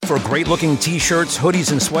For great-looking t-shirts,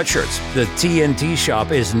 hoodies, and sweatshirts, the TNT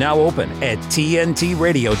shop is now open at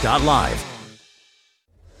tntradio.live.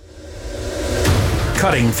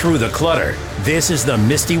 Cutting through the clutter, this is the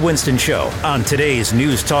Misty Winston Show on today's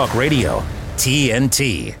News Talk Radio,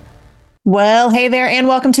 TNT. Well, hey there, and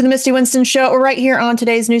welcome to the Misty Winston Show. We're right here on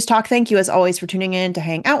today's News Talk. Thank you, as always, for tuning in to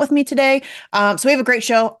hang out with me today. So we have a great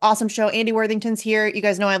show, awesome show. Andy Worthington's here. You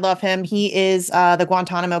guys know I love him. He is the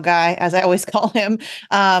Guantanamo guy, as I always call him.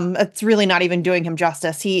 It's really not even doing him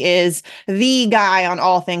justice. He is the guy on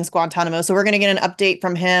all things Guantanamo. So we're going to get an update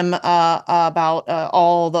from him about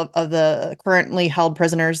all of the currently held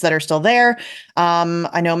prisoners that are still there.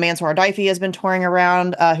 I know Mansour Daifi has been touring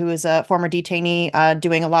around, who is a former detainee,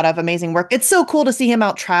 doing a lot of amazing work. It's so cool to see him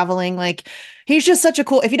out traveling. Like, he's just such a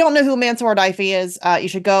cool. If you don't know who Mansour Daifi is, you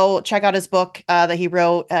should go check out his book that he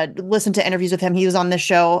wrote. Listen to interviews with him. He was on this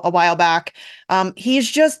show a while back. He's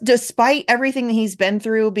just, despite everything that he's been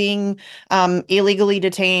through, being illegally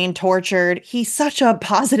detained, tortured, he's such a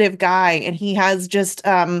positive guy, and he has just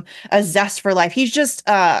a zest for life. He's just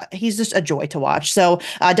a joy to watch. So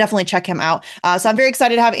definitely check him out. So I'm very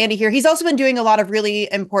excited to have Andy here. He's also been doing a lot of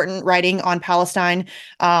really important writing on Palestine,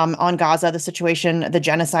 on Gaza, the situation, the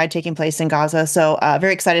genocide taking place in Gaza. So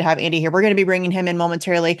very excited to have Andy here. We're going to be bringing him in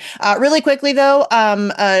momentarily. Really quickly, though,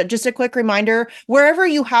 just a quick reminder, wherever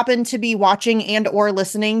you happen to be watching and or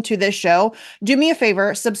listening to this show, do me a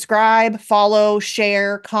favor, subscribe, follow,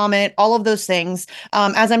 share, comment, all of those things.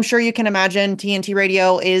 As I'm sure you can imagine, TNT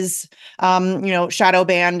Radio is, shadow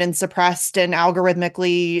banned and suppressed and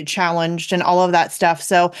algorithmically challenged and all of that stuff.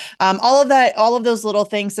 So all of those little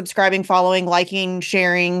things, subscribing, following, liking,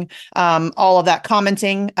 sharing, all of that,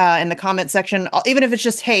 commenting in the comment section, even if it's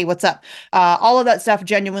just, hey, what's up? All of that stuff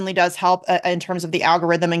genuinely does help in terms of the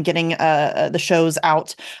algorithm and getting the shows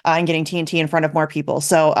out and getting TNT in front of more people.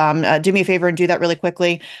 So do me a favor and do that really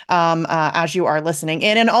quickly as you are listening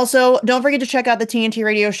in. And also, don't forget to check out the TNT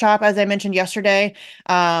Radio shop. As I mentioned yesterday,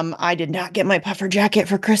 I did not get my puffer jacket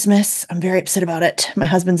for Christmas. I'm very upset about it. My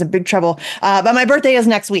husband's in big trouble. But my birthday is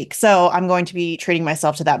next week, so I'm going to be treating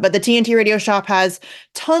myself to that. But the TNT Radio shop has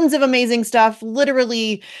tons of amazing stuff,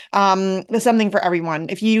 literally something for everyone.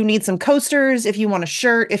 If you need some coasters, if you want a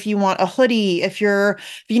shirt, if you want a hoodie, if you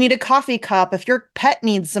need a coffee cup, if your pet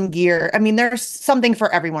needs some gear, I mean, there's something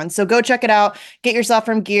for everyone. So go check it out. Get yourself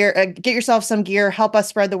some gear. Help us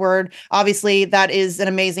spread the word. Obviously, that is an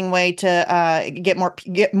amazing way to get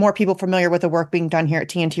more people familiar with the work being done here at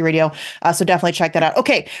TNT Radio. So definitely check that out.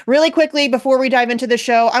 Okay, really quickly before we dive into the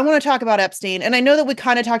show, I want to talk about Epstein. And I know that we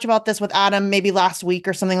kind of talked about this with Adam maybe last week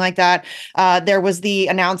or something like that. There was the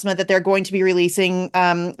announcement that they're going to be releasing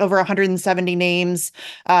over 170 names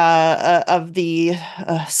of the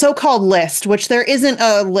so-called list, which there isn't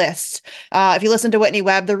a list. If you listen to Whitney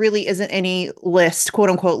Webb, there really isn't any list, quote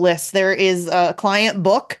unquote list. There is a client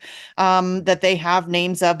book that they have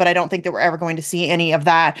names of, but I don't think that we're ever going to see any of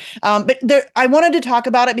that. I wanted to talk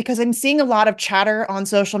about it because I'm seeing a lot of chatter on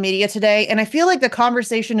social media today, and I feel like the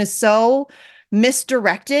conversation is so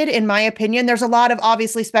misdirected, in my opinion. There's a lot of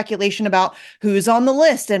obviously speculation about who's on the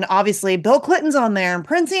list, and obviously Bill Clinton's on there and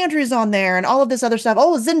Prince Andrew's on there and all of this other stuff.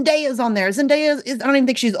 Oh, Zendaya's on there. Zendaya is, I don't even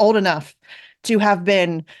think she's old enough to have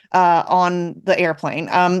been on the airplane.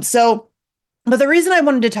 But the reason I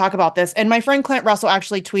wanted to talk about this, and my friend Clint Russell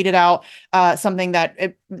actually tweeted out something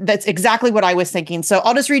that's exactly what I was thinking. So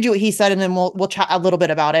I'll just read you what he said, and then we'll chat a little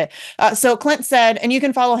bit about it. So Clint said, and you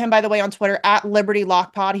can follow him, by the way, on Twitter at Liberty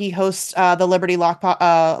Lock Pod. He hosts the Liberty Lock Pod.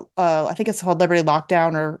 I think it's called Liberty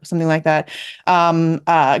Lockdown or something like that.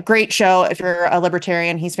 Great show if you're a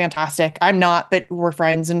libertarian. He's fantastic. I'm not, but we're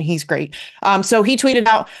friends, and he's great. So he tweeted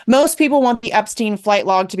out, most people want the Epstein flight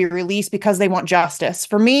log to be released because they want justice.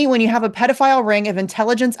 For me, when you have a pedophile ring of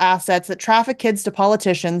intelligence assets that traffic kids to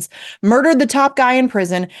politicians, murdered the top guy in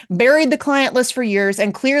prison, buried the client list for years,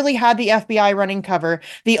 and clearly had the FBI running cover,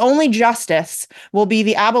 the only justice will be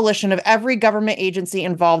the abolition of every government agency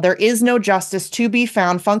involved. There is no justice to be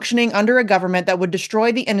found functioning under a government that would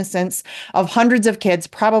destroy the innocence of hundreds of kids,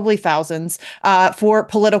 probably thousands, for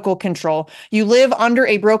political control. You live under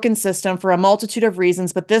a broken system for a multitude of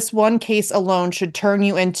reasons, but this one case alone should turn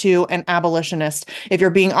you into an abolitionist. If you're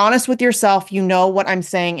being honest with yourself, you know what I'm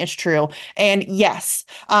saying is true. And yes,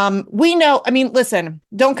 we know, I mean, listen,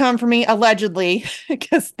 don't come for me allegedly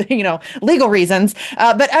because, legal reasons.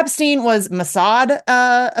 But Epstein was Mossad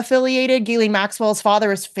affiliated. Ghislaine Maxwell's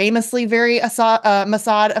father is famously very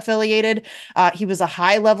Mossad affiliated. He was a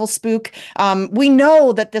high level spook. We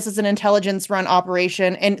know that this is an intelligence run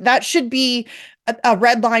operation, and that should be a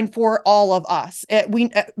red line for all of us.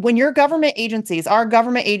 When your government agencies, our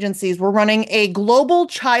government agencies, were running a global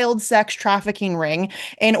child sex trafficking ring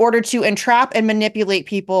in order to entrap and manipulate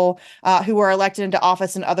people who are elected into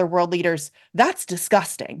office and other world leaders, that's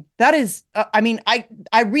disgusting. That is,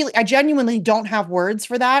 I genuinely don't have words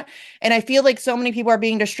for that. And I feel like so many people are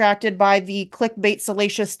being distracted by the clickbait,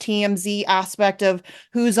 salacious TMZ aspect of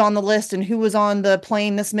who's on the list and who was on the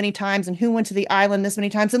plane this many times and who went to the island this many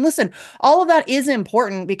times. And listen, all of that is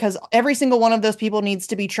important because every single one of those people needs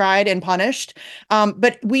to be tried and punished.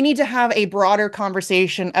 But we need to have a broader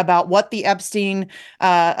conversation about what the Epstein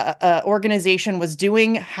organization was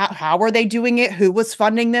doing. How were they doing it? Who was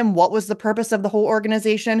funding them? What was the purpose of the whole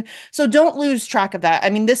organization? So don't lose track of that. I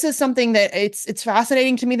mean, this is something that it's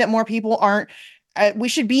fascinating to me that more people aren't. We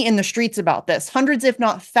should be in the streets about this. Hundreds, if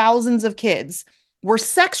not thousands, of kids were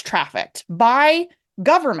sex trafficked by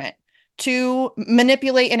government to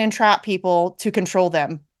manipulate and entrap people to control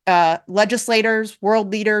them. Legislators,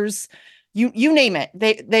 world leaders, you name it.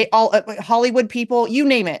 They all Hollywood people, you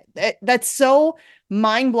name it. That's so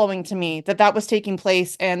mind-blowing to me that was taking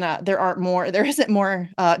place, and there isn't more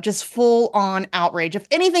just full-on outrage. If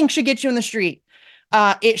anything should get you in the street,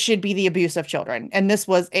 it should be the abuse of children. And this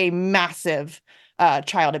was a massive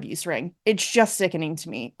child abuse ring. It's just sickening to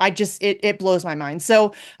me. It blows my mind.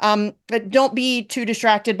 So but don't be too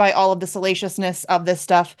distracted by all of the salaciousness of this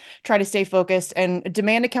stuff. Try to stay focused and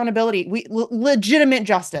demand accountability. Legitimate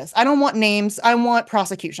justice. I don't want names. I want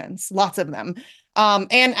prosecutions, lots of them.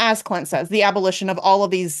 And as Clint says, the abolition of all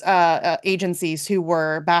of these agencies who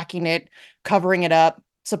were backing it, covering it up,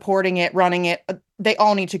 supporting it, running it. They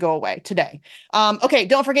all need to go away today. Okay,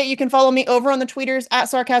 don't forget you can follow me over on the tweeters at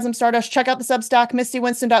Sarcasm Stardust. Check out the Substack,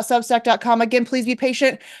 mistywinston.substack.com. Again, please be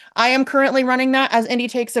patient. I am currently running that as Indy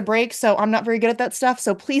takes a break, so I'm not very good at that stuff,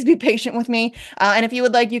 so please be patient with me. And if you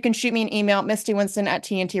would like, you can shoot me an email,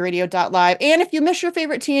 mistywinston@tntradio.live. And if you miss your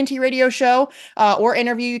favorite TNT radio show or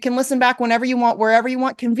interview, you can listen back whenever you want, wherever you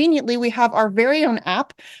want. Conveniently, we have our very own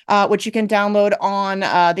app, which you can download on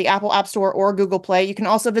the Apple App Store or Google Play. You can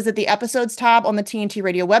also visit the episodes tab on the TNT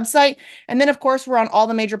Radio website. And then, of course, we're on all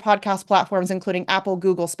the major podcast platforms, including Apple,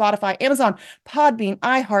 Google, Spotify, Amazon, Podbean,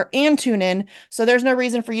 iHeart, and TuneIn. So there's no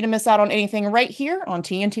reason for you to miss out on anything right here on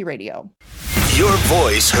TNT Radio. Your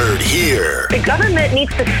voice heard here. The government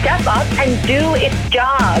needs to step up and do its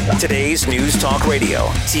job. Today's News Talk Radio,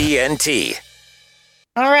 TNT.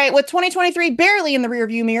 All right, with 2023 barely in the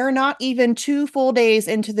rearview mirror, not even 2 full days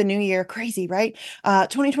into the new year. Crazy, right?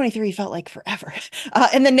 2023 felt like forever.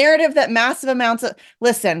 And the narrative that massive amounts of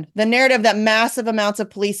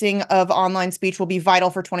policing of online speech will be vital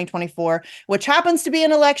for 2024, which happens to be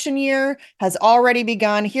an election year, has already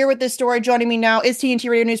begun. Here with this story, joining me now is TNT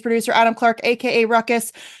Radio News producer Adam Clark, aka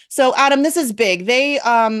Ruckus. So, Adam, this is big.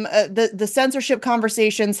 The censorship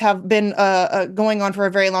conversations have been going on for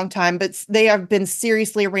a very long time, but they have been seriously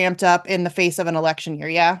ramped up in the face of an election year.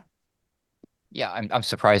 Yeah. Yeah, I'm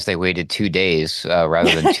surprised they waited 2 days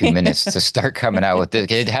rather than 2 minutes to start coming out with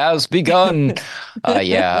it. It has begun.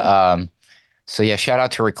 So yeah, shout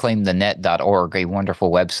out to reclaimthenet.org, a wonderful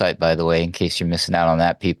website, by the way, in case you're missing out on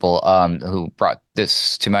that, people, who brought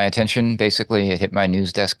this to my attention. Basically, it hit my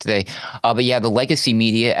news desk today. But yeah, the legacy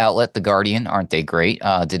media outlet, The Guardian, aren't they great?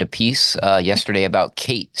 Did a piece yesterday about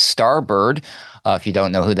Kate Starbird. If you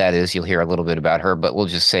don't know who that is, you'll hear a little bit about her, but we'll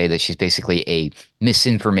just say that she's basically a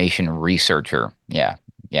misinformation researcher. Yeah.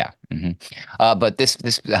 But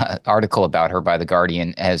this article about her by The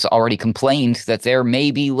Guardian has already complained that there may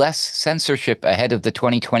be less censorship ahead of the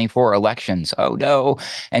 2024 elections. Oh, no.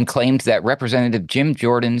 And claimed that Representative Jim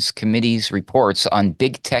Jordan's committee's reports on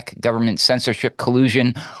big tech government censorship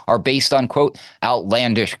collusion are based on, quote,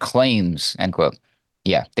 outlandish claims, end quote.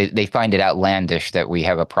 Yeah, they find it outlandish that we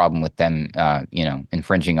have a problem with them,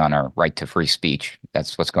 infringing on our right to free speech.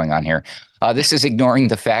 That's what's going on here. This is ignoring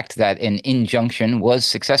the fact that an injunction was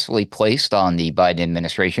successfully placed on the Biden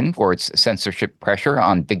administration for its censorship pressure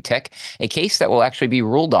on big tech, a case that will actually be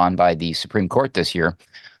ruled on by the Supreme Court this year.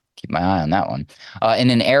 Keep my eye on that one.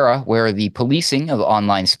 In an era where the policing of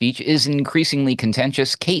online speech is increasingly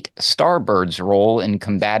contentious, Kate Starbird's role in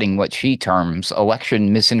combating what she terms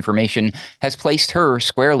election misinformation has placed her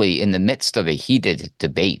squarely in the midst of a heated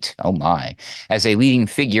debate. Oh my. As a leading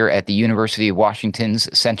figure at the University of Washington's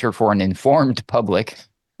Center for an Informed Public,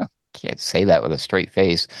 can't say that with a straight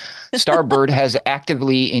face, Starbird has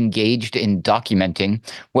actively engaged in documenting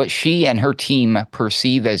what she and her team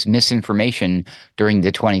perceive as misinformation during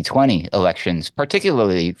the 2020 elections,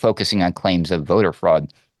 particularly focusing on claims of voter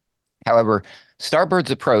fraud. However, Starbird's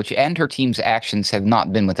approach and her team's actions have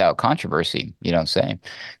not been without controversy, you don't say.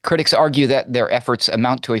 Critics argue that their efforts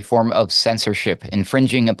amount to a form of censorship,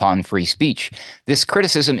 infringing upon free speech. This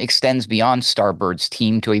criticism extends beyond Starbird's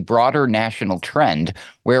team to a broader national trend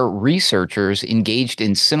where researchers engaged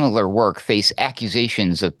in similar work face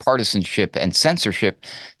accusations of partisanship and censorship,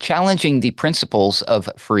 challenging the principles of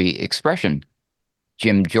free expression.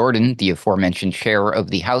 Jim Jordan, the aforementioned chair of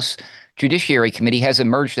the House Judiciary Committee, has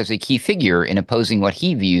emerged as a key figure in opposing what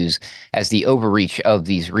he views as the overreach of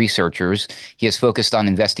these researchers. He has focused on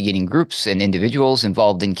investigating groups and individuals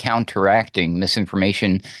involved in counteracting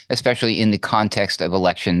misinformation, especially in the context of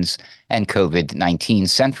elections and COVID-19.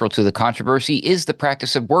 Central to the controversy is the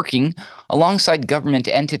practice of working alongside government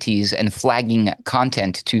entities and flagging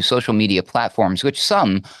content to social media platforms, which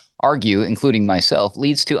some argue, including myself,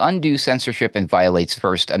 leads to undue censorship and violates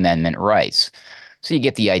First Amendment rights. So you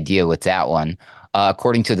get the idea with that one.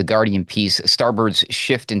 According to the Guardian piece, Starbird's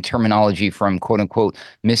shift in terminology from quote-unquote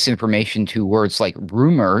misinformation to words like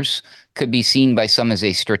rumors could be seen by some as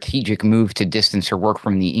a strategic move to distance her work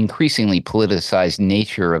from the increasingly politicized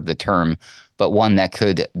nature of the term, but one that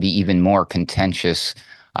could be even more contentious,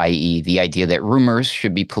 i.e. the idea that rumors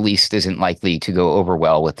should be policed isn't likely to go over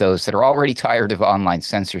well with those that are already tired of online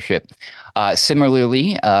censorship.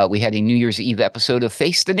 Similarly, we had a New Year's Eve episode of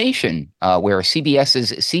Face the Nation, where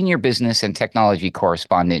CBS's senior business and technology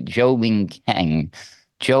correspondent Jo Ling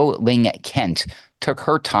Kent took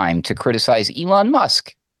her time to criticize Elon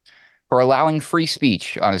Musk for allowing free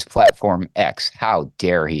speech on his platform X. How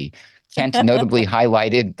dare he? Kent notably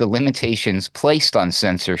highlighted the limitations placed on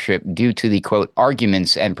censorship due to the, quote,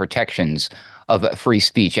 arguments and protections of free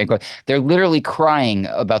speech. And they're literally crying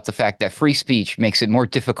about the fact that free speech makes it more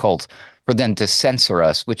difficult for them to censor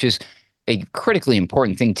us, which is a critically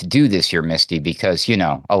important thing to do this year, Misty, because,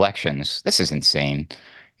 elections. This is insane.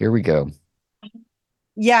 Here we go.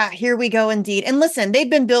 Yeah, here we go indeed. And listen, they've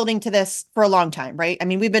been building to this for a long time, right? I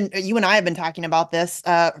mean, you and I have been talking about this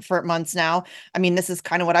for months now. I mean, this is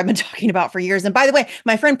kind of what I've been talking about for years. And by the way,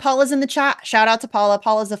 my friend Paula's in the chat. Shout out to Paula.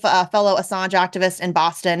 Paula's a fellow Assange activist in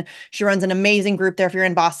Boston. She runs an amazing group there. If you're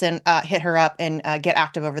in Boston, hit her up and get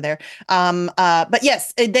active over there. But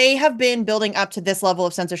yes, they have been building up to this level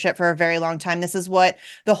of censorship for a very long time. This is what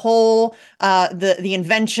the whole, the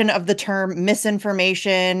invention of the term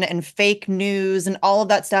misinformation and fake news and all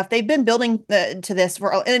of that stuff. They've been building to this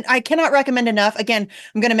and I cannot recommend enough. Again,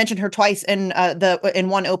 I'm going to mention her twice in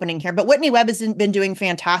one opening here, but Whitney Webb has been doing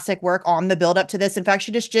fantastic work on the build up to this. In fact,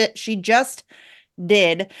 she just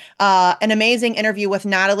did an amazing interview with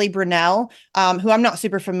Natalie Brunell, who I'm not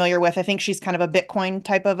super familiar with. I think she's kind of a Bitcoin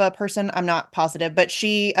type of a person. I'm not positive, but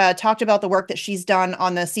she talked about the work that she's done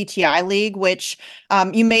on the CTI League, which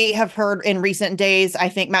you may have heard in recent days. I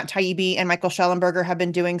think Matt Taibbi and Michael Schellenberger have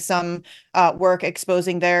been doing some work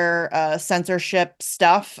exposing their censorship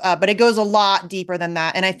stuff, but it goes a lot deeper than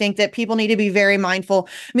that. And I think that people need to be very mindful.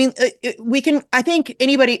 I mean, I think the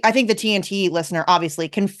TNT listener obviously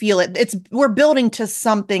can feel it. We're building to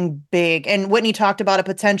something big. And Whitney talked about a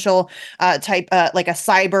potential type, like a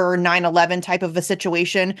cyber 9/11 type of a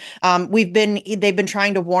situation. They've been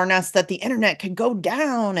trying to warn us that the internet could go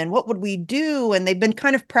down and what would we do? And they've been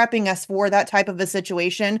kind of prepping us for that type of a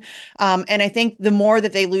situation. And I think the more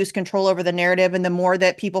that they lose control over the narrative and the more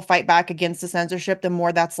that people fight back against the censorship, the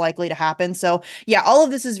more that's likely to happen. So yeah, all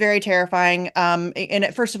of this is very terrifying.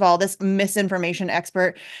 And first of all, this misinformation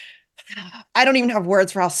expert, I don't even have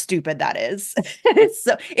words for how stupid that is.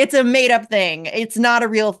 It's a made up thing. It's not a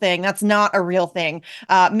real thing. That's not a real thing.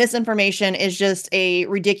 Misinformation is just a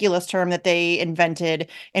ridiculous term that they invented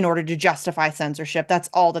in order to justify censorship. That's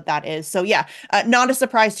all that is. So yeah, not a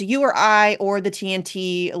surprise to you or I or the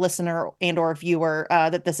TNT listener and or viewer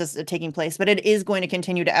that this is taking place, but it is going to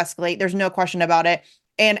continue to escalate. There's no question about it.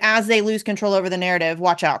 And as they lose control over the narrative,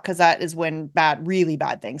 watch out, because that is when really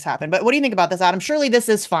bad things happen. But what do you think about this, Adam? Surely this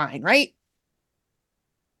is fine, right?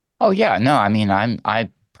 Oh yeah, no, I mean, I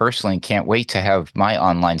personally can't wait to have my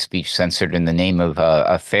online speech censored in the name of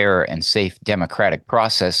a fair and safe democratic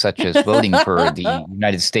process, such as voting for the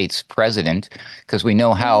United States president, because we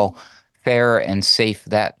know how fair and safe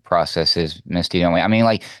that process is, Misty, don't we? I mean,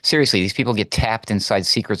 like, seriously, these people get tapped inside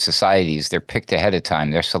secret societies. They're picked ahead of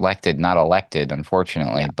time. They're selected, not elected,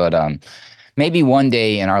 unfortunately. Yeah. But maybe one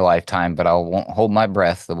day in our lifetime, but I won't hold my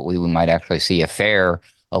breath, that we might actually see a fair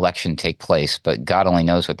election take place. But God only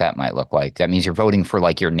knows what that might look like. That means you're voting for,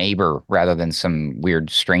 like, your neighbor rather than some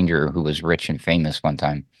weird stranger who was rich and famous one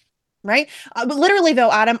time. Right. But literally,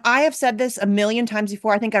 though, Adam, I have said this a million times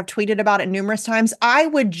before. I think I've tweeted about it numerous times. I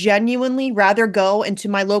would genuinely rather go into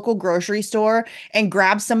my local grocery store and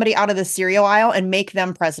grab somebody out of the cereal aisle and make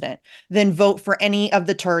them president than vote for any of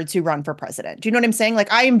the turds who run for president. Do you know what I'm saying?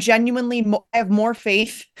 Like, I am genuinely, I have more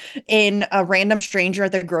faith in a random stranger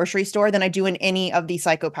at the grocery store than I do in any of the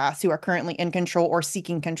psychopaths who are currently in control or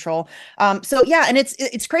seeking control. So yeah, and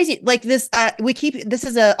it's crazy. Like this, this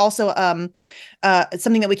is also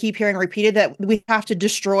something that we keep hearing repeated, that we have to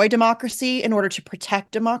destroy democracy in order to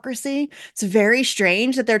protect democracy. It's very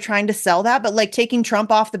strange that they're trying to sell that, but like taking Trump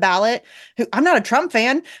off the ballot, I'm not a Trump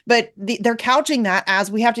fan, but they're couching that as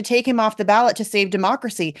we have to take him off the ballot to save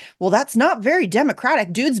democracy. Well, that's not very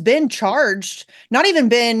democratic. Dude's been charged, not even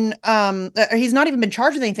been, he's not even been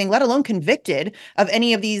charged with anything, let alone convicted of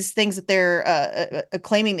any of these things that they're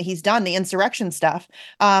claiming that he's done, the insurrection stuff.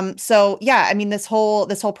 So yeah, I mean, this whole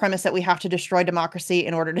premise that we have to destroy democracy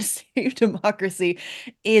in order to save democracy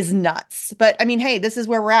is nuts. But I mean, hey, this is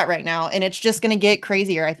where we're at right now, and it's just going to get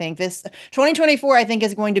crazier. I think this 2024, I think,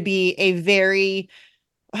 is going to be a very,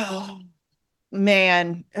 oh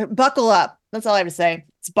man, buckle up. That's all I have to say.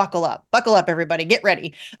 It's buckle up, everybody. Get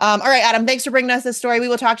ready. All right, Adam, thanks for bringing us this story. We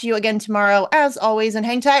will talk to you again tomorrow, as always, and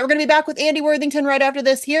hang tight. We're going to be back with Andy Worthington right after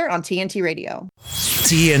this here on TNT Radio.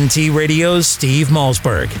 TNT Radio's Steve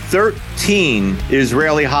Malzberg. 13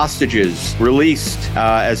 Israeli hostages released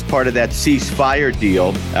as part of that ceasefire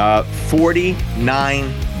deal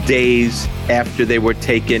 49 days after they were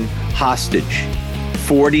taken hostage.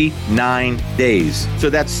 49 days. So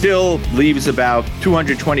that still leaves about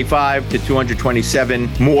 225 to 227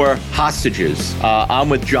 more hostages. I'm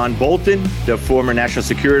with John Bolton, the former national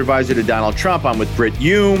security advisor to Donald Trump. I'm with Brit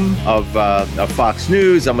Hume of Fox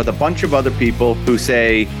News. I'm with a bunch of other people who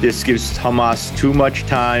say this gives Hamas too much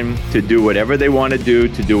time to do whatever they want to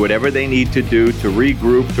do whatever they need to do, to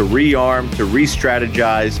regroup, to rearm, to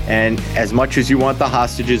re-strategize. And as much as you want the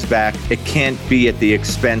hostages back, it can't be at the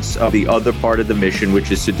expense of the other part of the mission, which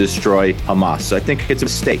is to destroy Hamas. So I think it's a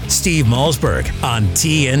mistake. Steve Malzberg on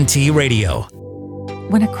TNT Radio.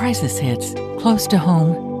 When a crisis hits close to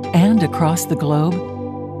home and across the globe,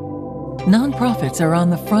 nonprofits are on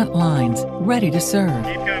the front lines, ready to serve.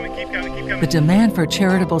 Keep coming. The demand for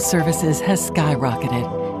charitable services has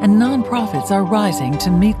skyrocketed, and nonprofits are rising to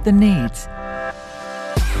meet the needs.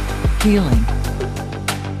 Healing,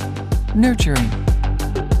 nurturing,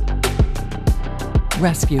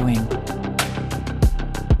 rescuing,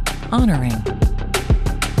 honoring,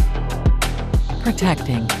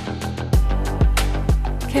 protecting,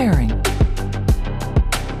 caring,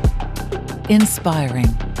 inspiring.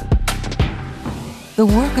 The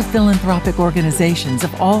work of philanthropic organizations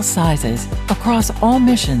of all sizes, across all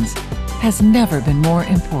missions, has never been more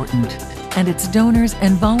important. And it's donors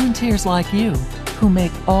and volunteers like you who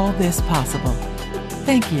make all this possible.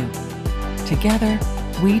 Thank you. Together,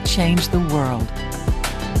 we change the world.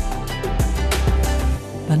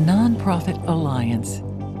 The Nonprofit Alliance.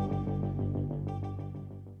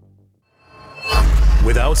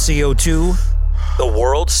 Without CO2, the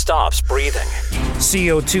world stops breathing.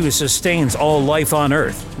 CO2 sustains all life on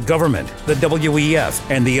Earth. Government, the WEF,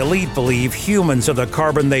 and the elite believe humans are the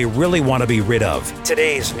carbon they really want to be rid of.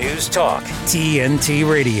 Today's News Talk, TNT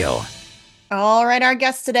Radio. All right, our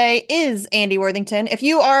guest today is Andy Worthington. If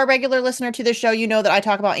you are a regular listener to this show, you know that I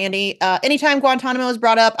talk about Andy. Anytime Guantanamo is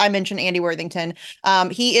brought up, I mention Andy Worthington.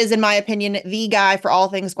 He is, in my opinion, the guy for all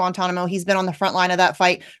things Guantanamo. He's been on the front line of that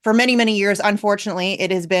fight for many, many years. Unfortunately,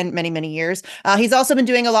 it has been many, many years. He's also been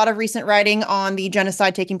doing a lot of recent writing on the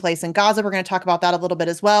genocide taking place in Gaza. We're going to talk about that a little bit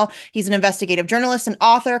as well. He's an investigative journalist, an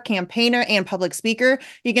author, campaigner, and public speaker.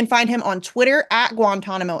 You can find him on Twitter at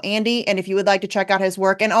Guantanamo Andy. And if you would like to check out his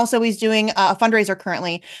work, and also he's doing a fundraiser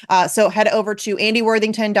currently. So head over to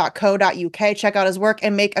andyworthington.co.uk, check out his work,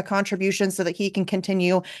 and make a contribution so that he can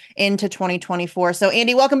continue into 2024. So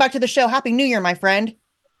Andy, welcome back to the show. Happy New Year, my friend.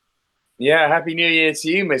 Yeah, Happy New Year to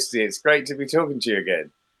you, Misty. It's great to be talking to you again.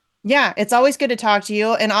 Yeah, it's always good to talk to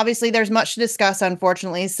you. And obviously there's much to discuss,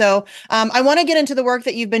 unfortunately. So I want to get into the work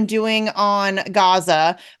that you've been doing on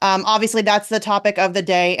Gaza. Obviously, that's the topic of the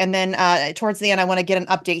day. And then towards the end, I want to get an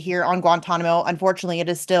update here on Guantanamo. Unfortunately, it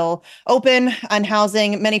is still open and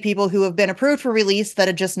housing many people who have been approved for release that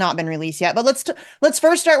have just not been released yet. But let's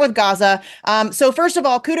first start with Gaza. So first of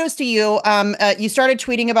all, kudos to you. You started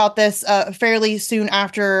tweeting about this fairly soon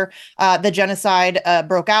after the genocide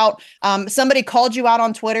broke out. Somebody called you out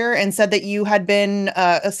on Twitter Twitter and said that you had been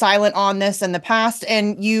silent on this in the past,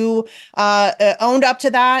 and you owned up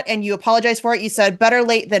to that and you apologized for it. You said better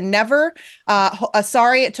late than never.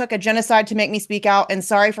 Sorry it took a genocide to make me speak out, and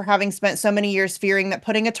sorry for having spent so many years fearing that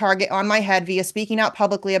putting a target on my head via speaking out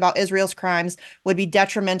publicly about Israel's crimes would be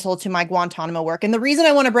detrimental to my Guantanamo work. And the reason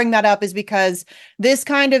I want to bring that up is because this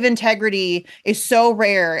kind of integrity is so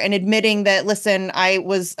rare, and admitting that, listen, I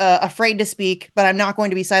was afraid to speak, but I'm not going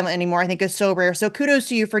to be silent anymore, I think is so rare. So kudos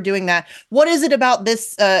to you for doing that. What is it about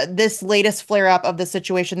this this latest flare up of the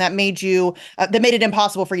situation that made you that made it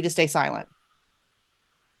impossible for you to stay silent?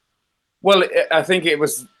 Well, I think it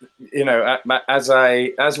was,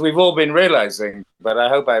 as we've all been realizing, but I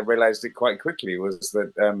hope I realized it quite quickly, was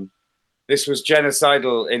that this was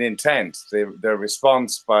genocidal in intent. The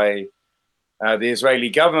response by the Israeli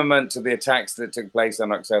government to the attacks that took place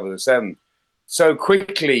on October the 7th so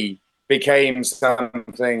quickly became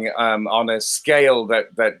something on a scale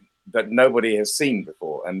that nobody has seen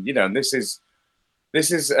before. And,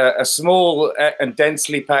 this is a small and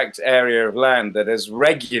densely packed area of land that has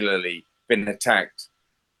regularly been attacked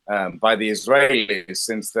by the Israelis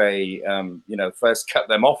since they, first cut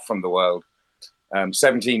them off from the world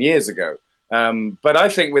 17 years ago. But I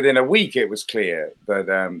think within a week it was clear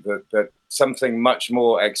that something much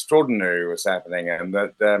more extraordinary was happening, and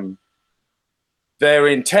that their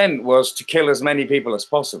intent was to kill as many people as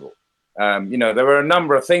possible. There were a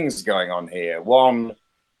number of things going on here. One,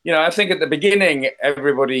 I think at the beginning,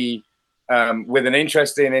 everybody with an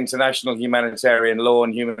interest in international humanitarian law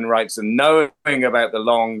and human rights and knowing about the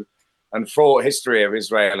long and fraught history of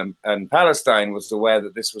Israel and Palestine was aware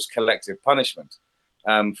that this was collective punishment.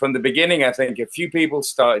 From the beginning, I think a few people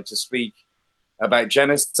started to speak about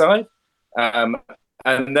genocide.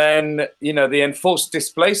 And then, the enforced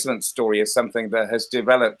displacement story is something that has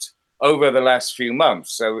developed over the last few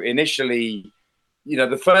months. So initially,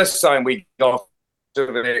 the first sign we got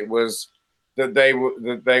of it was that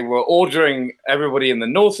they were ordering everybody in the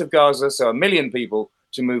north of Gaza, so 1 million people,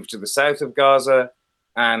 to move to the south of Gaza.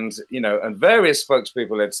 And, and various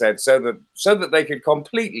spokespeople had said so that they could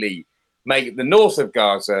completely make the north of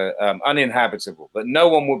Gaza uninhabitable, that no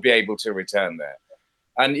one would be able to return there.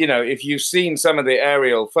 And, if you've seen some of the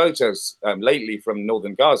aerial photos lately from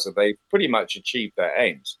northern Gaza, they've pretty much achieved their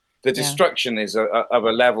aims. The destruction is of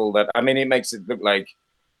a level that, it makes it look like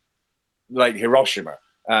Hiroshima.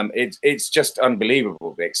 It's just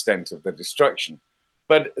unbelievable, the extent of the destruction.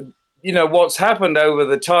 But, what's happened over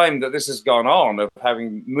the time that this has gone on, of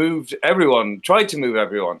having tried to move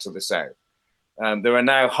everyone to the south. There are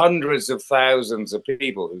now hundreds of thousands of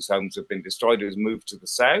people whose homes have been destroyed, who's moved to the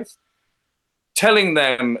south,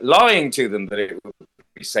 lying to them that it would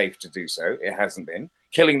be safe to do so. It hasn't been.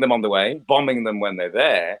 Killing them on the way, bombing them when they're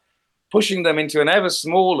there, pushing them into an ever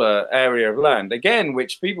smaller area of land, again,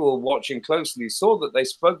 which people watching closely saw that they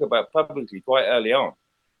spoke about publicly quite early on.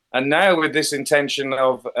 And now with this intention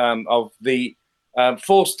of the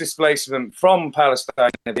forced displacement from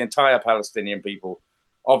Palestine, the entire Palestinian people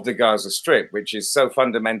of the Gaza Strip, which is so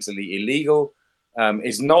fundamentally illegal,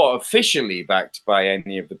 is not officially backed by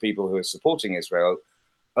any of the people who are supporting Israel,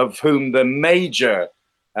 of whom the major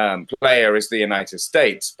player is the United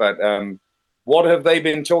States. But what have they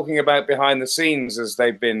been talking about behind the scenes as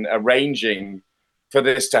they've been arranging for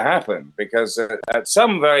this to happen? Because at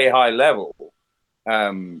some very high level,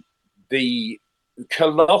 the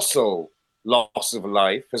colossal loss of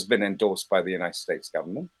life has been endorsed by the United States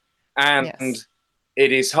government. And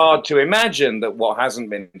it is hard to imagine that what hasn't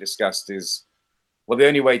been discussed is, well, the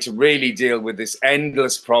only way to really deal with this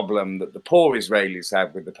endless problem that the poor Israelis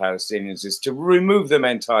have with the Palestinians is to remove them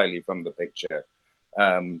entirely from the picture.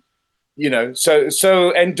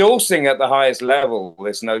 So endorsing at the highest level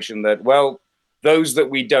this notion that, well, those that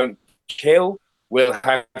we don't kill will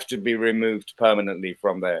have to be removed permanently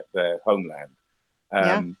from their homeland.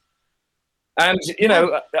 And,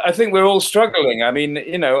 I think we're all struggling.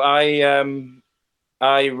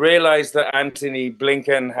 I realize that Antony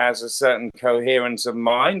Blinken has a certain coherence of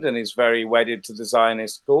mind and is very wedded to the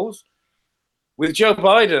Zionist cause. With Joe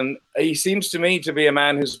Biden, he seems to me to be a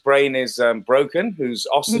man whose brain is broken, who's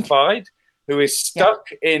ossified, who is stuck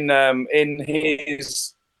in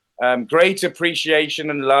his great appreciation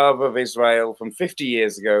and love of Israel from 50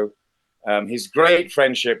 years ago, his great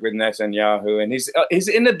friendship with Netanyahu, and his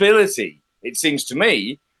inability, it seems to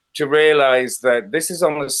me, to realize that this is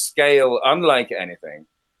on a scale unlike anything,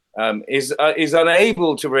 is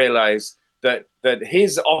unable to realize that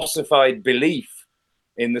his ossified belief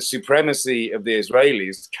in the supremacy of the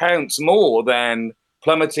Israelis counts more than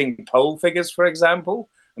plummeting poll figures, for example.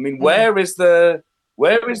 Where is the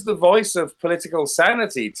voice of political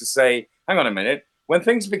sanity to say, hang on a minute, when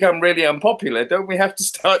things become really unpopular, don't we have to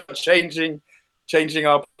start changing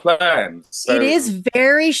our plans? So, it is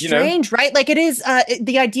very strange, right? Like it is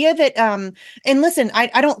the idea that and listen,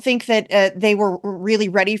 I don't think that they were really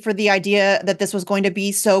ready for the idea that this was going to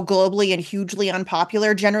be so globally and hugely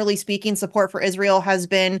unpopular. Generally speaking, support for Israel has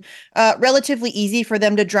been relatively easy for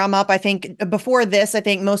them to drum up. I think before this, I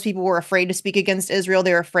think most people were afraid to speak against Israel.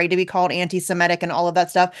 They were afraid to be called anti-Semitic and all of that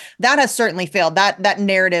stuff. That has certainly failed. That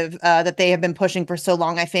narrative that they have been pushing for so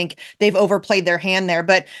long, I think they've overplayed their hand there.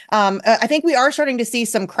 But I think we are starting to see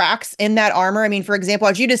some cracks in that armor. I mean, for example,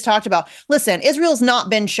 as you just talked about, listen, Israel's not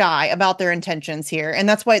been shy about their intentions here. And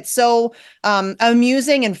that's why it's so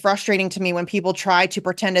amusing and frustrating to me when people try to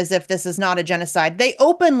pretend as if this is not a genocide. They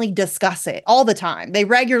openly discuss it all the time. They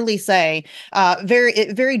regularly say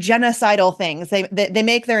very genocidal things. They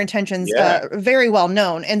make their intentions very well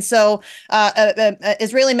known. And so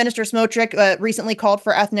Israeli Minister Smotrich recently called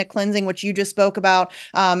for ethnic cleansing, which you just spoke about.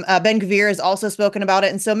 Ben Gvir has also spoken about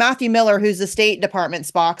it. And so Matthew Miller, who's the State Department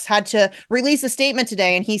Spock, had to release a statement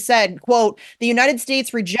today, and he said, quote, "The United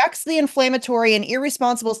States rejects the inflammatory and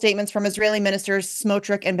irresponsible statements from Israeli ministers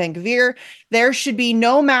Smotrich and Ben Gvir. There should be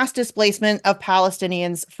no mass displacement of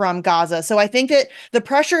Palestinians from Gaza." So I think that the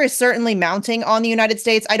pressure is certainly mounting on the United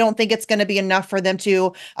States. I don't think it's going to be enough for them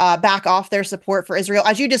to back off their support for Israel.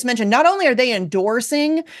 As you just mentioned, not only are they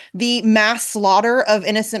endorsing the mass slaughter of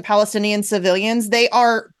innocent Palestinian civilians, they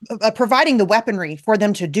are providing the weaponry for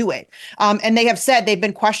them to do it. And they have said, they've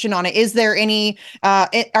been questioned on it. Is there any,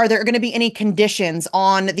 are there going to be any conditions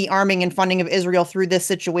on the arming and funding of Israel through this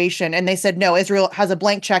situation? And they said, no, Israel has a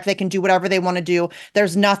blank check. They can do whatever they want to do.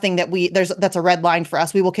 There's nothing that's a red line for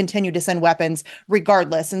us. We will continue to send weapons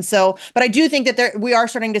regardless. And so, but I do think that we are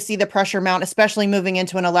starting to see the pressure mount, especially moving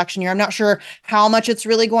into an election year. I'm not sure how much it's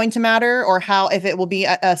really going to matter or if it will be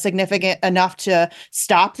significant enough to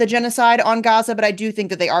stop the genocide on Gaza. But I do think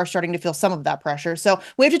that they are starting to feel some of that pressure. So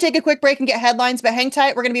we have to take a quick break and get headlines, but hang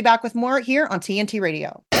tight. We're going to be back with more here on TNT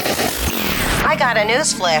Radio. I got a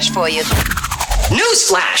news flash for you.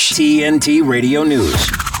 Newsflash! TNT Radio News.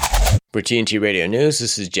 For TNT Radio News,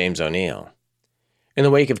 this is James O'Neill. In the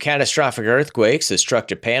wake of catastrophic earthquakes that struck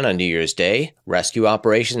Japan on New Year's Day, rescue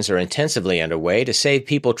operations are intensively underway to save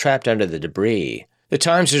people trapped under the debris. The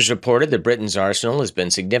Times has reported that Britain's arsenal has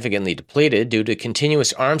been significantly depleted due to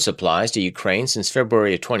continuous arms supplies to Ukraine since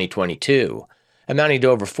February of 2022, amounting to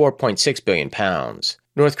over £4.6 billion.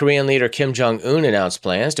 North Korean leader Kim Jong-un announced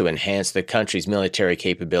plans to enhance the country's military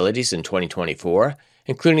capabilities in 2024,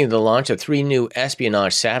 including the launch of 3 new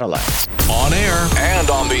espionage satellites. On air and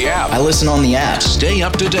on the app. I listen on the app. Stay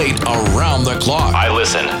up to date around the clock. I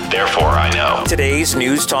listen, therefore I know. Today's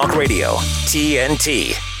News Talk Radio,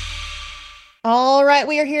 TNT. All right,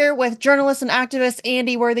 we are here with journalist and activist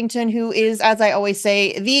Andy Worthington, who is, as I always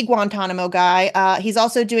say, the Guantanamo guy. He's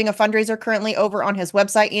also doing a fundraiser currently over on his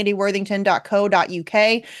website,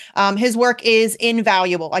 andyworthington.co.uk. His work is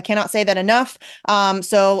invaluable. I cannot say that enough.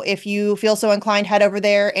 So if you feel so inclined, head over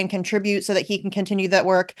there and contribute so that he can continue that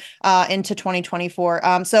work into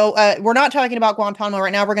 2024. So we're not talking about Guantanamo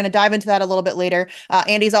right now. We're going to dive into that a little bit later.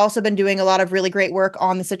 Andy's also been doing a lot of really great work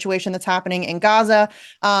on the situation that's happening in Gaza.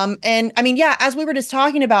 And I mean, yeah, as we were just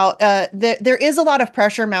talking about, there is a lot of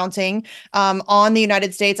pressure mounting on the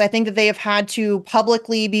United States. I think that they have had to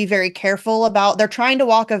publicly be very careful about, they're trying to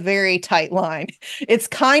walk a very tight line. It's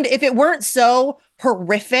if it weren't so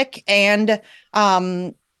horrific and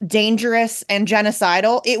dangerous and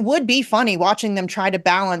genocidal, it would be funny watching them try to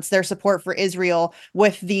balance their support for Israel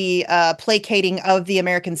with the placating of the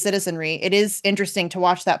American citizenry. It is interesting to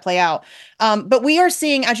watch that play out. But we are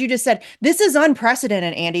seeing, as you just said, this is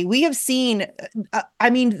unprecedented, Andy. We have seen,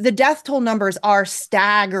 the death toll numbers are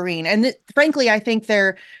staggering. And frankly, I think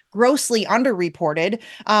they're grossly underreported.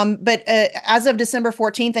 But as of December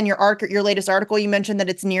 14th, in your latest article, you mentioned that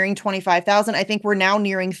it's nearing 25,000. I think we're now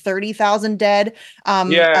nearing 30,000 dead. I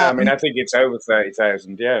think it's over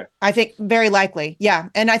 30,000. Yeah, I think very likely. Yeah,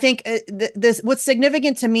 and I think what's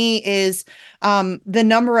significant to me is the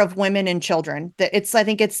number of women and children. I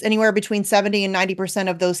think it's anywhere between 70 and 90%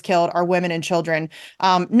 of those killed are women and children.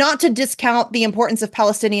 Not to discount the importance of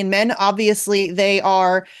Palestinian men. Obviously, they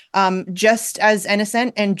are just as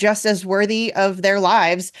innocent and just as worthy of their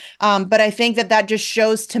lives. But I think that just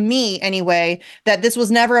shows to me anyway, that this was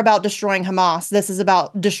never about destroying Hamas. This is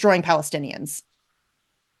about destroying Palestinians.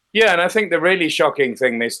 Yeah, and I think the really shocking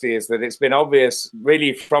thing, Misty, is that it's been obvious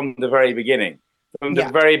really from the very beginning. From the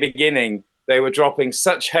very beginning, they were dropping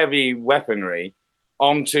such heavy weaponry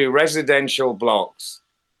onto residential blocks,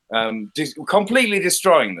 completely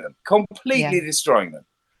destroying them.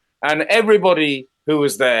 And everybody who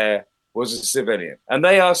was there was a civilian. And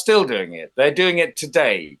they are still doing it. They're doing it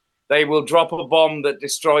today. They will drop a bomb that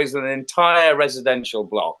destroys an entire residential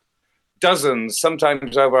block. Dozens,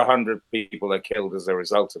 sometimes over 100 people are killed as a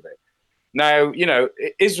result of it. Now, you know,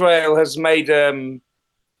 Israel has made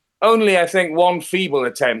only, I think, one feeble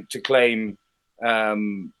attempt to claim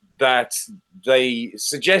that they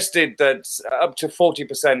suggested that up to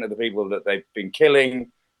 40% of the people that they've been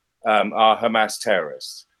killing are Hamas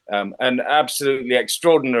terrorists. An absolutely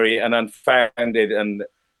extraordinary and unfounded and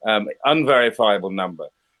unverifiable number.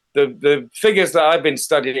 The figures that I've been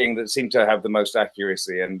studying that seem to have the most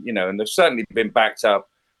accuracy, and you know, and they've certainly been backed up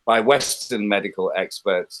by Western medical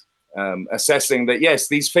experts assessing that yes,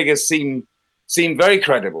 these figures seem very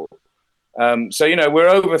credible. So you know, we're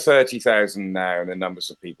over 30,000 now in the numbers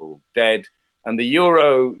of people dead, and the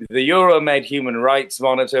Euromed Human Rights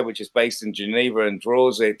Monitor, which is based in Geneva and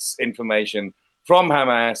draws its information from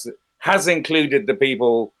Hamas, has included the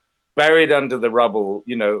people buried under the rubble,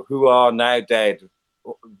 you know, who are now dead.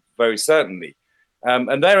 Very certainly.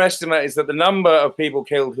 And their estimate is that the number of people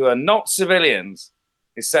killed who are not civilians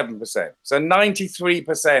is 7%. So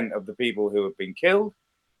 93% of the people who have been killed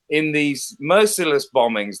in these merciless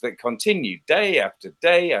bombings that continue day after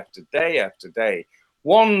day after day after day.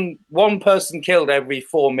 One person killed every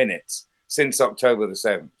 4 minutes since October the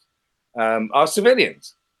 7th are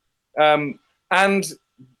civilians. And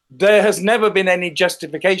there has never been any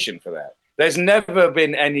justification for that. There's never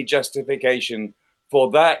been any justification for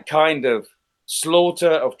that kind of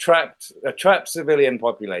slaughter of a trapped civilian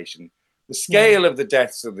population. The scale of the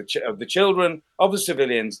deaths of the children, of the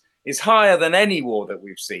civilians, is higher than any war that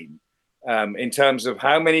we've seen in terms of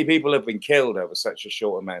how many people have been killed over such a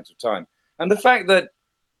short amount of time. And the fact that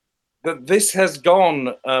this has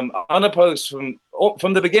gone unopposed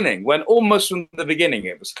from the beginning, when almost from the beginning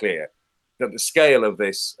it was clear that the scale of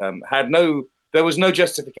this there was no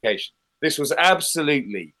justification. This was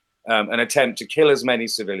absolutely an attempt to kill as many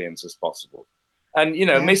civilians as possible. And, you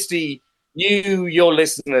know, Misty, your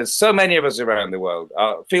listeners, so many of us around the world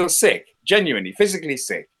feel sick, genuinely, physically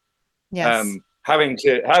sick. Yes. Having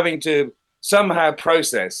to somehow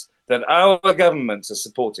process that our governments are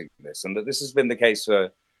supporting this and that this has been the case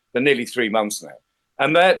for nearly 3 months now.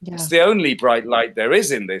 And that's the only bright light there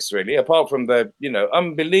is in this, really, apart from the, you know,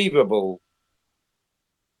 unbelievable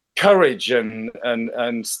courage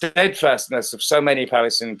and steadfastness of so many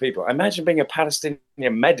Palestinian people. Imagine being a Palestinian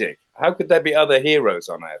medic. How could there be other heroes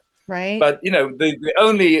on earth? Right. But, you know, the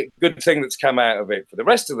only good thing that's come out of it for the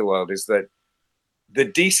rest of the world is that the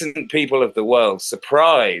decent people of the world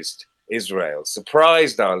surprised Israel,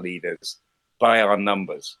 surprised our leaders by our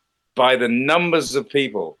numbers, by the numbers of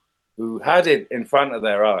people who had it in front of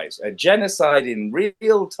their eyes, a genocide in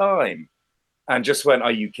real time. And just went,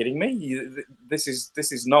 are you kidding me? This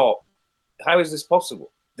is not, how is this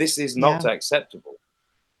possible? This is not acceptable.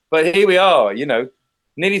 But here we are, you know,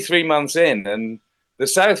 nearly 3 months in, and the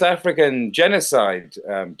South African genocide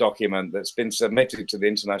document that's been submitted to the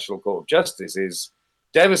International Court of Justice is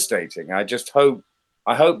devastating. I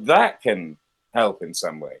hope that can help in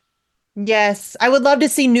some way. Yes, I would love to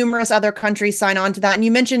see numerous other countries sign on to that. And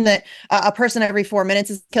you mentioned that a person every 4 minutes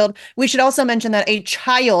is killed. We should also mention that a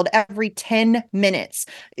child every 10 minutes.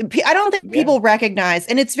 I don't think people recognize,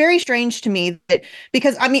 and it's very strange to me that,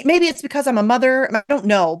 because I mean, maybe it's because I'm a mother, I don't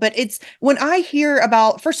know, but it's when I hear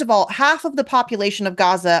about, first of all, half of the population of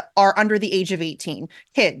Gaza are under the age of 18,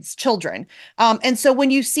 kids, children. And so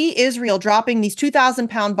when you see Israel dropping these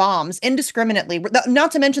 2,000-pound bombs indiscriminately,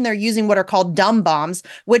 not to mention they're using what are called dumb bombs,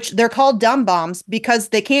 which they're called dumb bombs because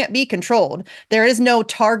they can't be controlled. There is no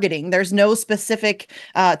targeting. There's no specific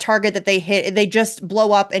target that they hit. They just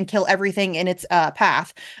blow up and kill everything in its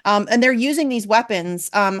path. And they're using these weapons,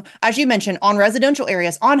 as you mentioned, on residential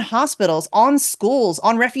areas, on hospitals, on schools,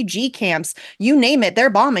 on refugee camps, you name it, they're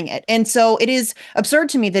bombing it. And so it is absurd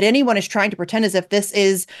to me that anyone is trying to pretend as if this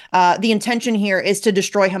is the intention here is to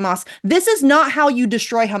destroy Hamas. This is not how you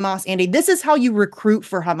destroy Hamas, Andy. This is how you recruit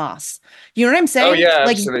for Hamas. You know what I'm saying? Oh, yeah,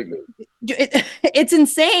 absolutely. It's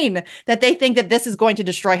insane that they think that this is going to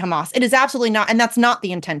destroy Hamas. It is absolutely not. And that's not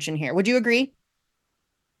the intention here. Would you agree?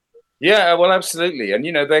 Yeah, well, absolutely. And,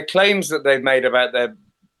 you know, their claims that they've made about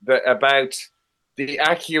about the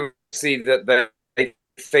accuracy that they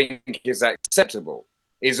think is acceptable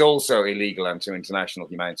is also illegal under international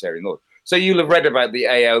humanitarian law. So you'll have read about the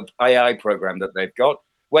AI program that they've got,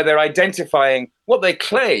 where they're identifying what they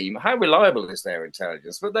claim. How reliable is their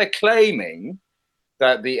intelligence? But they're claiming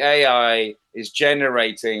that the AI is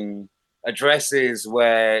generating addresses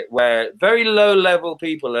where very low-level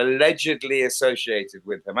people allegedly associated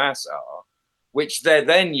with Hamas are, which they're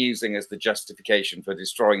then using as the justification for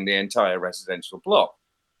destroying the entire residential block.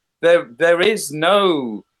 there is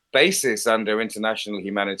no basis under international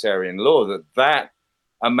humanitarian law that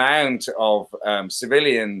amount of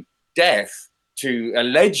civilian death to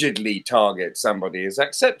allegedly target somebody is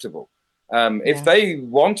acceptable. If they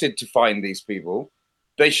wanted to find these people,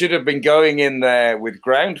 they should have been going in there with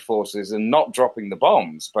ground forces and not dropping the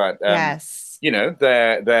bombs. But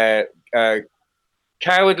they're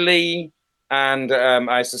cowardly and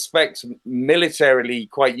I suspect militarily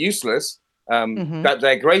quite useless. That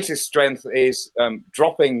their greatest strength is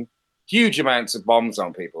dropping huge amounts of bombs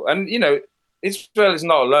on people. And Israel is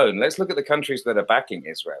not alone. Let's look at the countries that are backing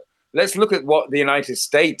Israel. Let's look at what the United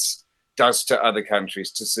States does to other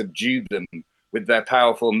countries to subdue them with their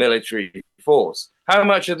powerful military force. How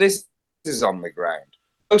much of this is on the ground?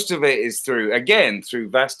 Most of it is through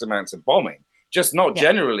vast amounts of bombing, just not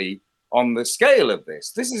generally on the scale of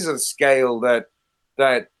this. This is a scale that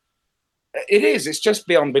it's just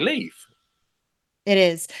beyond belief. It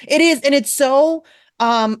is. And it's so,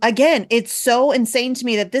 again, it's so insane to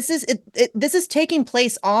me that this is taking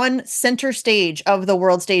place on center stage of the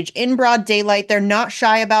world stage in broad daylight. They're not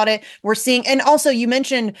shy about it. We're seeing, and also you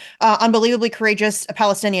mentioned unbelievably courageous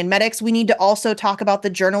Palestinian medics. We need to also talk about the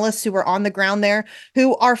journalists who are on the ground there,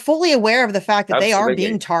 who are fully aware of the fact that they are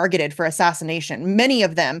being targeted for assassination. Many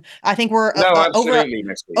of them, I think we're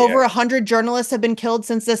over 100 journalists have been killed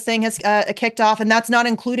since this thing has kicked off. And that's not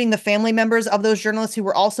including the family members of those journalists who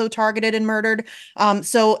were also targeted and murdered.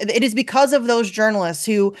 So it is because of those journalists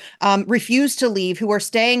who refuse to leave, who are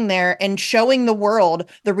staying there and showing the world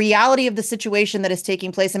the reality of the situation that is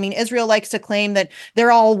taking place. I mean, Israel likes to claim that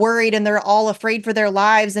they're all worried and they're all afraid for their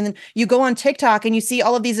lives. And then you go on TikTok and you see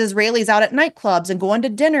all of these Israelis out at nightclubs and going to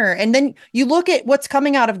dinner. And then you look at what's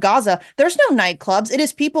coming out of Gaza. There's no nightclubs. It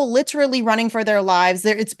is people literally running for their lives.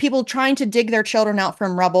 It's people trying to dig their children out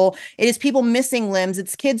from rubble. It is people missing limbs.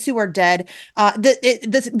 It's kids who are dead.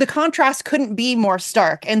 The contrast couldn't be more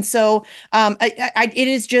stark. And so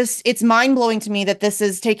it's mind-blowing to me that this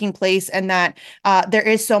is taking place and that there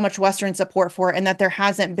is so much Western support for it and that there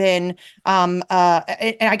hasn't been and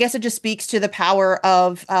I guess it just speaks to the power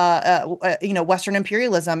of Western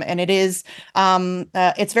imperialism. And it is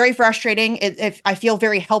it's very frustrating. I feel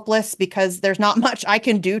very helpless because there's not much I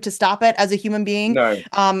can do to stop it as a human being.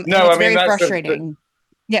 It's very frustrating.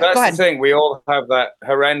 That's the thing. We all have that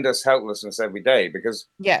horrendous helplessness every day because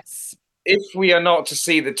if we are not to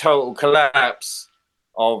see the total collapse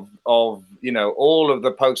of all of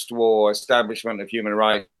the post-war establishment of human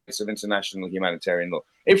rights, of international humanitarian law,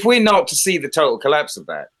 if we're not to see the total collapse of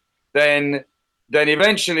that, then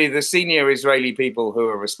eventually the senior Israeli people who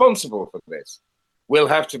are responsible for this will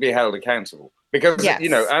have to be held accountable. Because,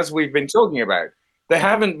 as we've been talking about, they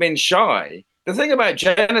haven't been shy. The thing about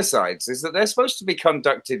genocides is that they're supposed to be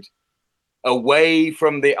conducted away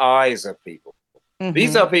from the eyes of people. Mm-hmm.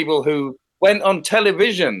 These are people who went on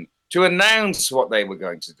television to announce what they were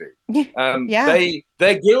going to do.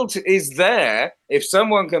 Their guilt is there if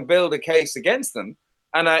someone can build a case against them.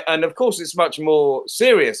 And of course, it's much more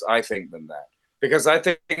serious, I think, than that. Because I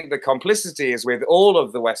think the complicity is with all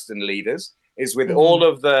of the Western leaders, is with all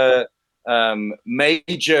of the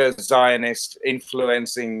major Zionist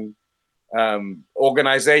influencing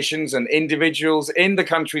organizations and individuals in the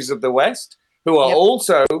countries of the West who are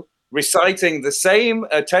also reciting the same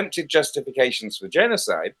attempted justifications for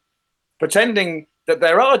genocide, pretending that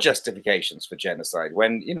there are justifications for genocide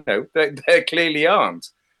when, there clearly aren't.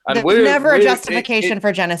 And there's never a justification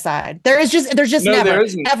for genocide. There's just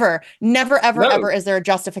never, ever, ever is there a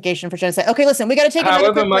justification for genocide. Okay, listen, we got to take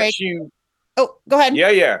another quick break. Oh, go ahead.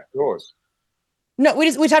 Yeah, of course. No, we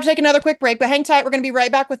have to take another quick break, but hang tight. We're going to be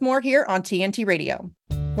right back with more here on TNT Radio.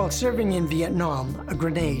 While serving in Vietnam, a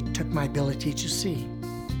grenade took my ability to see.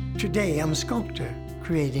 Today, I'm a sculptor,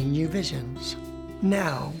 creating new visions.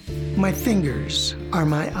 Now, my fingers are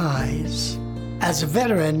my eyes. As a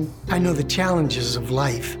veteran, I know the challenges of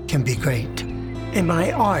life can be great. In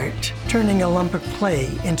my art, turning a lump of clay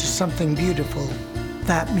into something beautiful,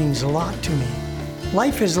 that means a lot to me.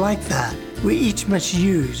 Life is like that. We each must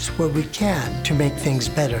use what we can to make things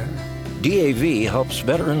better. DAV helps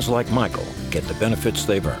veterans like Michael get the benefits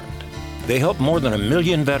they've earned. They help more than 1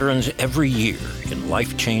 million veterans every year in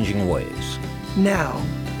life-changing ways. Now,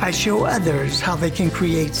 I show others how they can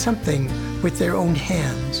create something with their own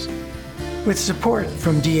hands. With support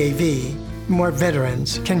from DAV, more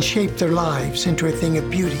veterans can shape their lives into a thing of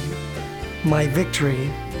beauty. My victory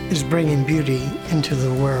is bringing beauty into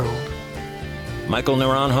the world. Michael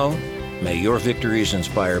Naranjo, may your victories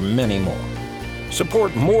inspire many more.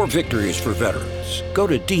 Support more victories for veterans. Go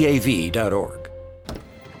to DAV.org.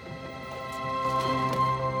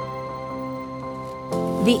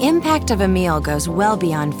 The impact of a meal goes well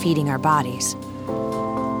beyond feeding our bodies.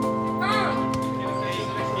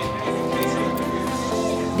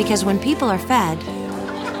 Because when people are fed,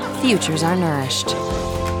 futures are nourished.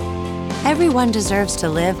 Everyone deserves to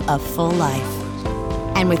live a full life.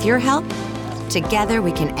 And with your help, together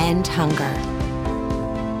we can end hunger.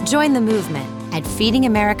 Join the movement at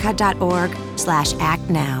feedingamerica.org/act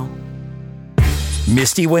now.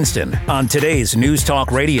 Misty Winston on today's News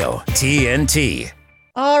Talk Radio, TNT.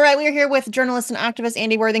 All right, we are here with journalist and activist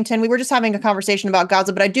Andy Worthington. We were just having a conversation about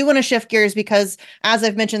Gaza, but I do want to shift gears because, as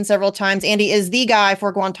I've mentioned several times, Andy is the guy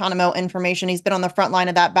for Guantanamo information. He's been on the front line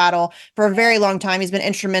of that battle for a very long time. He's been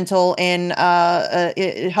instrumental in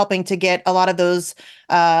helping to get a lot of those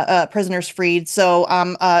prisoners freed. So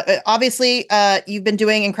obviously, you've been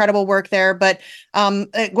doing incredible work there, but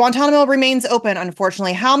Guantanamo remains open,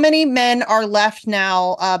 unfortunately. How many men are left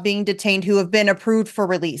now being detained who have been approved for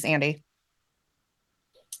release, Andy?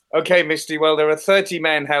 Okay, Misty. Well, there are 30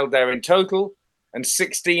 men held there in total, and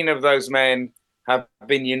 16 of those men have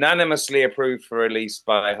been unanimously approved for release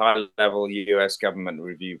by high-level U.S. government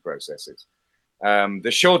review processes.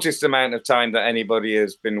 The shortest amount of time that anybody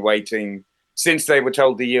has been waiting since they were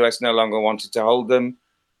told the U.S. no longer wanted to hold them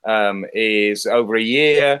is over a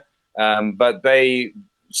year. But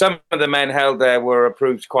some of the men held there were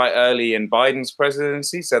approved quite early in Biden's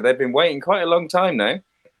presidency, so they've been waiting quite a long time now.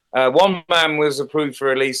 One man was approved for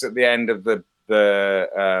release at the end of the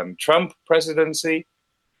Trump presidency.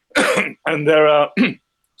 And there are,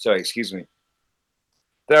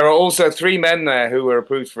 there are also 3 men there who were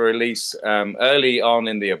approved for release early on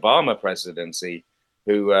in the Obama presidency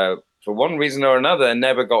who, for one reason or another,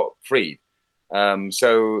 never got freed.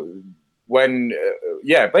 So when,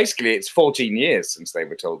 basically it's 14 years since they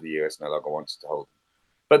were told the US no longer wanted to hold them.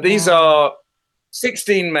 But these are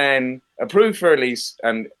 16 men approved for release,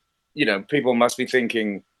 and people must be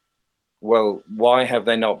thinking, well, why have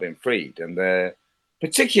they not been freed? And the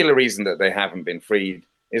particular reason that they haven't been freed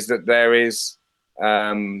is that there is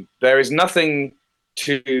nothing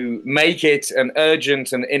to make it an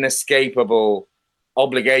urgent and inescapable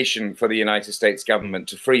obligation for the United States government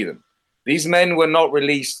to free them. These men were not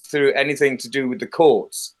released through anything to do with the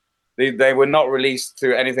courts. They were not released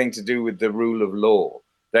through anything to do with the rule of law.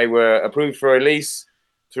 They were approved for release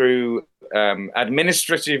through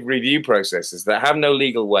administrative review processes that have no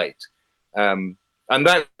legal weight. And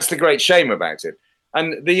that's the great shame about it.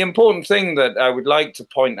 And the important thing that I would like to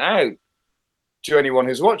point out to anyone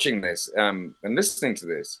who's watching this and listening to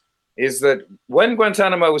this is that when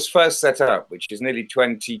Guantanamo was first set up, which is nearly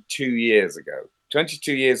 22 years ago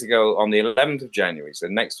on the 11th of January, so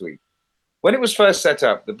next week, when it was first set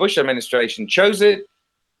up, the Bush administration chose it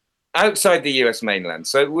outside the US mainland.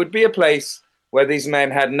 So it would be a place where these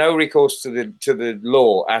men had no recourse to the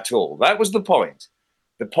law at all. That was the point.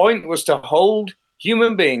 The point was to hold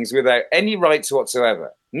human beings without any rights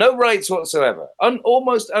whatsoever. No rights whatsoever.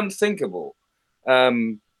 Almost unthinkable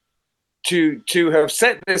to have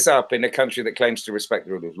set this up in a country that claims to respect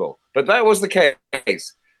the rule of law. But that was the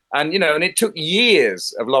case. And, and it took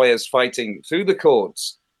years of lawyers fighting through the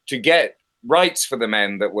courts to get rights for the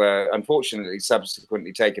men that were unfortunately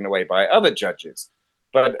subsequently taken away by other judges.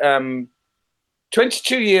 But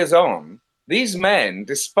 22 years on, these men,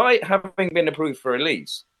 despite having been approved for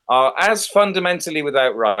release, are as fundamentally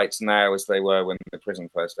without rights now as they were when the prison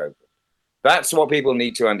first opened. That's what people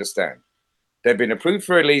need to understand. They've been approved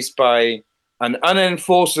for release by an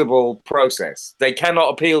unenforceable process. They cannot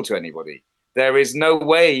appeal to anybody. There is no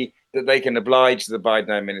way that they can oblige the Biden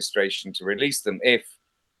administration to release them if,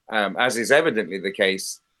 as is evidently the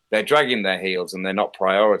case, they're dragging their heels and they're not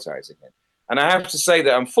prioritizing it. And I have to say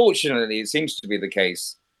that, unfortunately, it seems to be the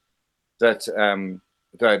case that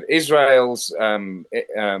that Israel's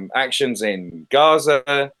actions in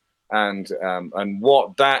Gaza and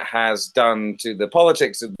what that has done to the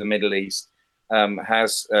politics of the Middle East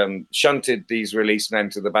has shunted these released men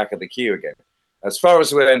to the back of the queue again. As far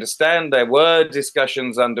as we understand, there were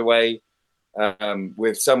discussions underway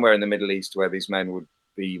with somewhere in the Middle East where these men would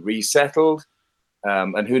be resettled,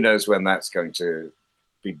 and who knows when that's going to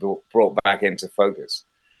be brought back into focus.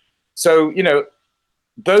 So,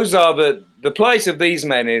 those are the plight of these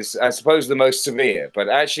men is, I suppose, the most severe. But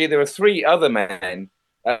actually, there are 3 other men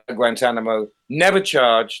at Guantanamo, never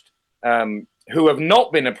charged, who have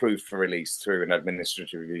not been approved for release through an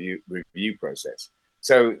administrative review process.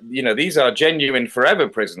 So, these are genuine forever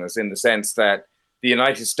prisoners in the sense that the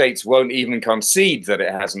United States won't even concede that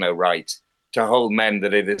it has no right to hold men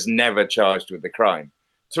that it has never charged with the crime.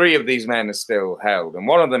 3 of these men are still held. And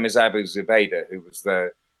one of them is Abu Zubaydah, who was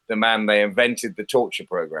the man they invented the torture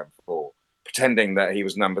program for, pretending that he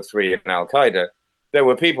was number 3 in Al-Qaeda. there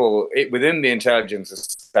were people within the intelligence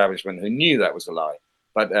establishment who knew that was a lie,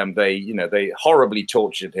 but they horribly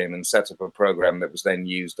tortured him and set up a program that was then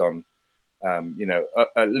used on,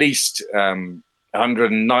 at least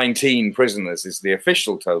 119 prisoners is the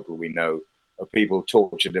official total we know of people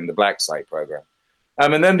tortured in the black site program.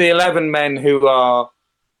 And then the 11 men who are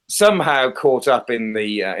somehow caught up in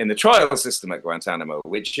the trial system at Guantanamo,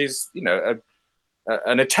 which is,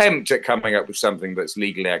 an attempt at coming up with something that's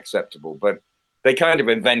legally acceptable, but they kind of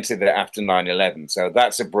invented it after 9/11. So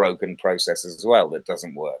that's a broken process as well that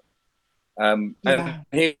doesn't work. And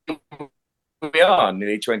here we are,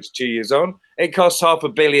 nearly 22 years on. It costs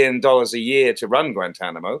 $500 million a year to run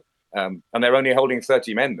Guantanamo, and they're only holding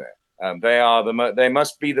 30 men there. They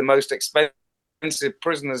must be the most expensive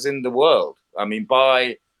prisoners in the world. I mean,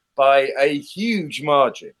 by a huge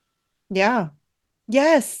margin. Yeah.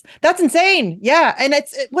 Yes, that's insane. Yeah, and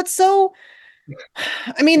what's so.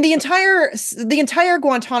 I mean, the entire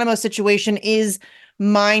Guantanamo situation is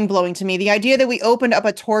mind-blowing to me. The idea that we opened up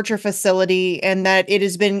a torture facility and that it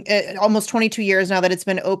has been almost 22 years now that it's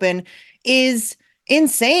been open is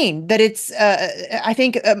insane. That it's I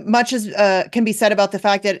think much as can be said about the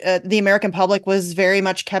fact that the American public was very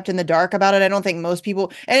much kept in the dark about it. I don't think most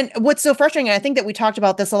people, and what's so frustrating, and I think that we talked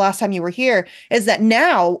about this the last time you were here, is that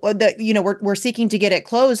now that we're seeking to get it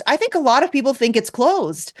closed, I think a lot of people think it's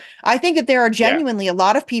closed. I think that there are genuinely a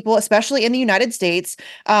lot of people, especially in the United States,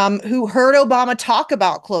 who heard Obama talk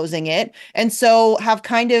about closing it, and so have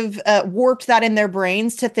kind of warped that in their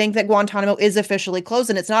brains to think that Guantanamo is officially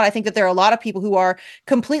closed, and it's not. I think that there are a lot of people who are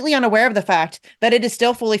completely unaware of the fact that it is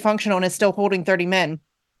still fully functional and is still holding 30 men.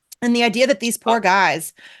 And the idea that these poor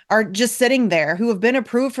guys are just sitting there who have been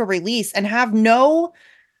approved for release and have no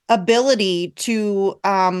ability to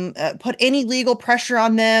put any legal pressure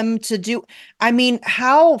on them to do. I mean,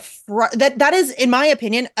 that is, in my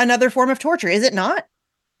opinion, another form of torture, is it not?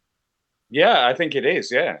 Yeah, I think it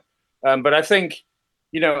is. Yeah. But I think,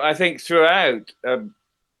 throughout,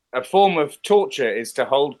 a form of torture is to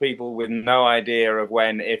hold people with no idea of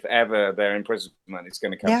when, if ever, their imprisonment is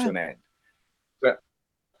going to come to an end. But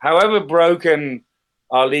however broken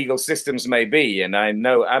our legal systems may be, and I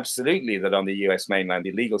know absolutely that on the US mainland,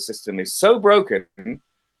 the legal system is so broken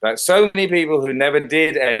that so many people who never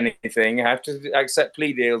did anything have to accept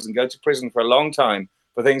plea deals and go to prison for a long time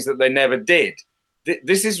for things that they never did.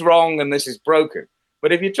 This is wrong and this is broken.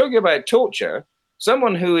 But if you're talking about torture,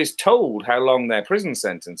 someone who is told how long their prison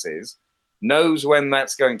sentence is knows when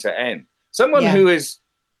that's going to end. Someone who is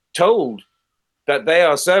told that they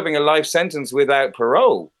are serving a life sentence without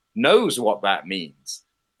parole knows what that means.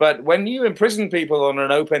 But when you imprison people on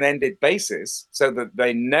an open-ended basis so that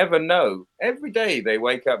they never know, every day they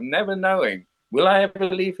wake up never knowing, will I ever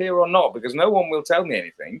leave here or not? Because no one will tell me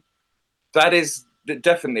anything. That is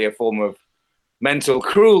definitely a form of mental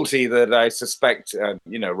cruelty that I suspect,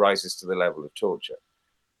 rises to the level of torture.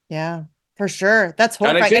 Yeah, for sure. That's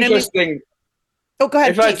horrifying. And it's interesting. Oh, go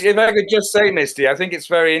ahead. If I could just say, Misty, I think it's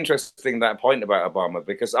very interesting, that point about Obama,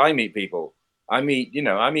 because I meet people. I meet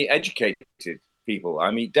educated people. I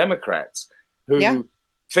meet Democrats who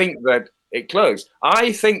think that it closed.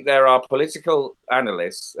 I think there are political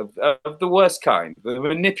analysts of the worst kind, the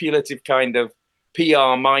manipulative kind of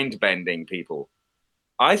PR mind-bending people.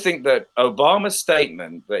 I think that Obama's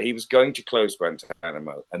statement that he was going to close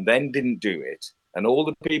Guantanamo and then didn't do it, and all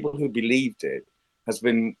the people who believed it,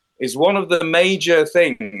 is one of the major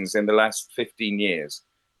things in the last 15 years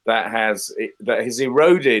that has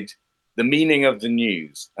eroded the meaning of the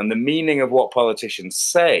news and the meaning of what politicians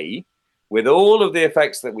say, with all of the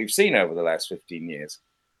effects that we've seen over the last 15 years.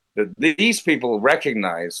 That these people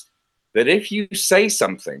recognize that if you say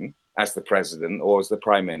something as the president or as the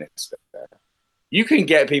prime minister, you can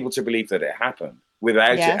get people to believe that it happened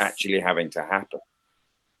without it actually having to happen,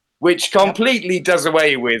 which completely does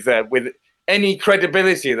away with any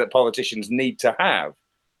credibility that politicians need to have.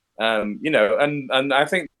 And I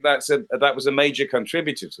think that was a major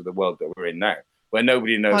contributor to the world that we're in now, where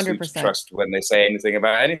nobody knows 100%. Who to trust when they say anything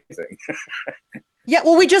about anything. Yeah,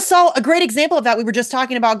 well, we just saw a great example of that. We were just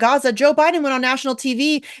talking about Gaza. Joe Biden went on national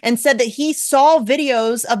TV and said that he saw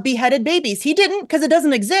videos of beheaded babies. He didn't, because it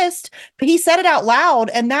doesn't exist, but he said it out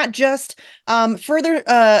loud, and that just further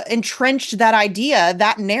entrenched that idea,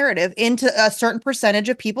 that narrative, into a certain percentage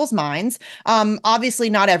of people's minds. Obviously,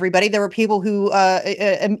 not everybody. There were people who,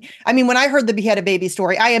 when I heard the beheaded baby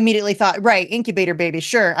story, I immediately thought, right, incubator babies,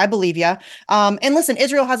 sure, I believe you. And listen,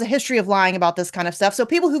 Israel has a history of lying about this kind of stuff. So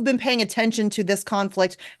people who've been paying attention to this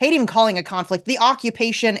conflict, hate even calling it conflict, the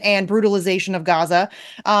occupation and brutalization of Gaza.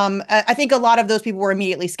 I think a lot of those people were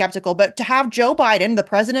immediately skeptical, but to have Joe Biden, the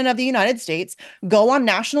president of the United States, go on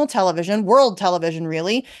national television, world television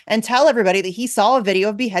really, and tell everybody that he saw a video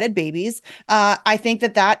of beheaded babies, I think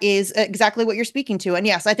that is exactly what you're speaking to. And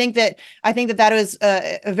yes, I think that is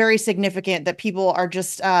very significant that people are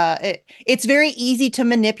just, it's very easy to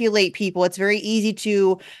manipulate people. It's very easy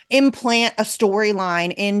to implant a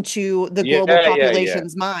storyline into the global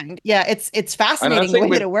population's mind. Yeah, it's fascinating the way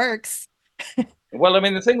that it works. Well, I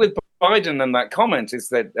mean, the thing with Biden and that comment is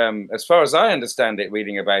that, as far as I understand it,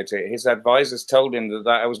 reading about it, his advisors told him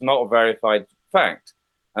that was not a verified fact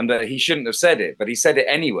and that he shouldn't have said it, but he said it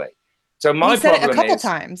anyway. So my problem it a couple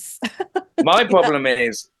times. My problem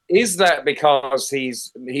is that because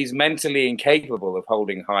he's mentally incapable of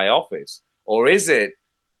holding high office, or is it?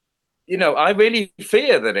 I really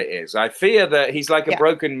fear that it is. I fear that he's like a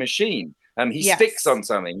broken machine. He sticks on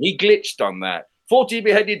something. He glitched on that. 40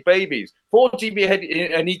 beheaded babies, 40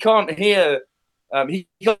 beheaded, and he can't hear. He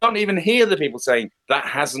can't even hear the people saying that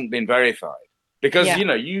hasn't been verified. Because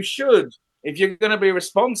you should, if you're going to be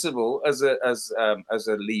responsible as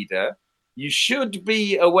a leader, you should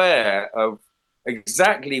be aware of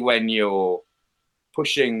exactly when you're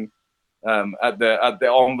pushing at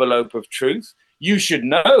the envelope of truth. You should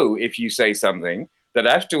know if you say something that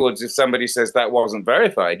afterwards, if somebody says that wasn't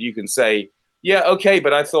verified, you can say, yeah, okay,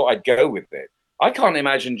 but I thought I'd go with it. I can't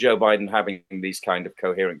imagine Joe Biden having these kind of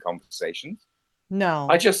coherent conversations. No,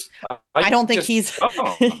 I don't think he's, and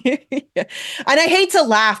I hate to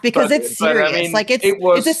laugh because it's serious. I mean, like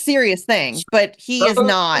it's a serious thing, but he is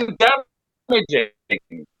not. Damaging.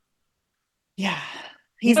 Yeah.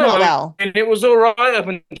 He's not well. And it was all right up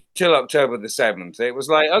until October the 7th. It was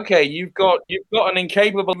like, okay, you've got an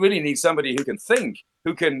incapable, really need somebody who can think,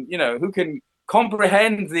 who can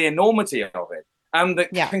comprehend the enormity of it, and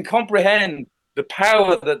that can comprehend the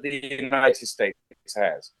power that the United States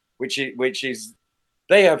has, which is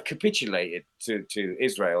they have capitulated to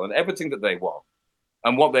Israel and everything that they want.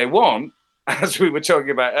 And what they want, as we were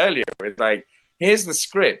talking about earlier, is like, here's the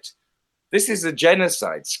script. This is a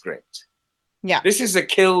genocide script. Yeah. This is a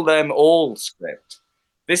kill them all script.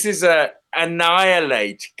 This is a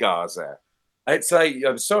annihilate Gaza. It's like,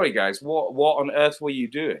 I'm sorry, guys. What on earth were you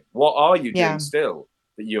doing? What are you doing still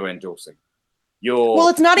that you're endorsing?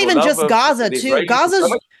 It's not even just Gaza, too.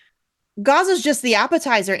 Gaza's just the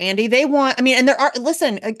appetizer, Andy. They want, and there are,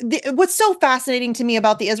 listen, what's so fascinating to me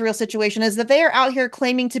about the Israel situation is that they are out here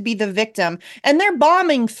claiming to be the victim, and they're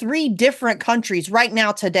bombing 3 different countries right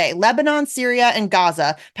now today: Lebanon, Syria, and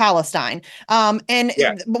Gaza, Palestine.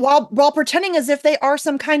 While pretending as if they are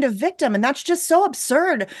some kind of victim, and that's just so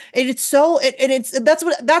absurd. That's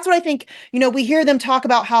what I think, we hear them talk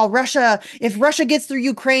about how if Russia gets through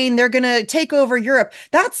Ukraine, they're going to take over Europe.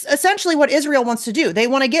 That's essentially what Israel wants to do. They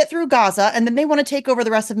want to get through Gaza, and then they want to take over the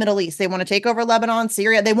rest of Middle East. They want to take over Lebanon,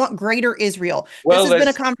 Syria. They want greater Israel. This has been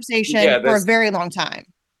a conversation for a very long time.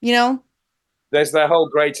 There's the whole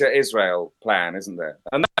greater Israel plan, isn't there?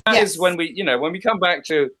 And that is when we come back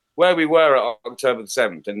to where we were at October the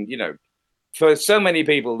 7th. And, for so many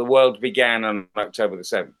people, the world began on October the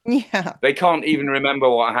 7th. Yeah. They can't even remember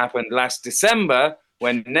what happened last December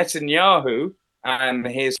when Netanyahu and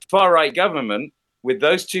his far-right government, with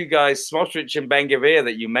those 2 guys, Smotrich and Ben-Gvir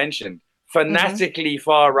that you mentioned, fanatically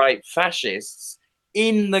far-right fascists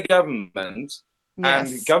in the government,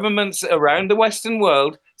 and governments around the Western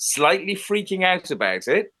world slightly freaking out about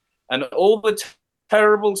it, and all the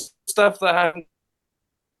terrible stuff that happened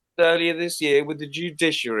earlier this year with the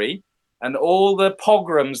judiciary, and all the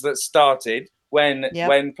pogroms that started when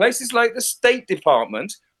places like the State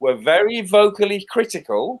Department were very vocally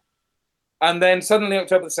critical. And then suddenly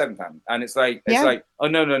October the 7th happened. And it's like, oh,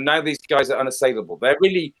 no, now these guys are unassailable. They're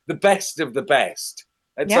really the best of the best.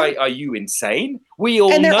 It's like, are you insane? We all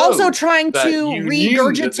know. And they're also trying to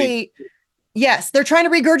regurgitate. Yes, they're trying to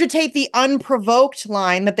regurgitate the unprovoked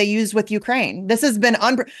line that they used with Ukraine. This has been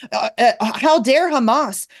how dare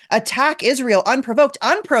Hamas attack Israel unprovoked?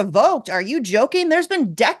 Unprovoked? Are you joking? There's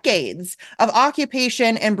been decades of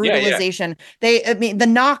occupation and brutalization. The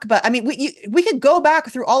Nakba. We could go back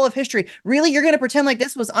through all of history. Really, you're going to pretend like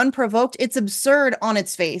this was unprovoked? It's absurd on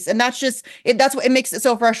its face, and that's just it. That's what it makes it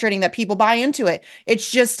so frustrating that people buy into it.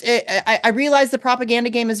 It's just I realize the propaganda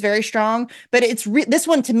game is very strong, but this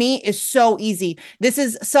one to me is so easy. This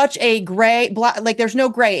is such a black, there's no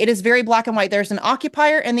gray. It is very black and white. There's an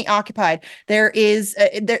occupier and the occupied. There is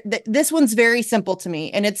this one's very simple to me,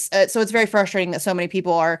 and it's so it's very frustrating that so many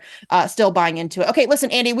people are still buying into it. Okay, listen,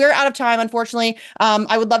 Andy, we're out of time, unfortunately.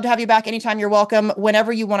 I would love to have you back anytime. You're welcome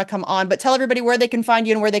whenever you want to come on, but tell everybody where they can find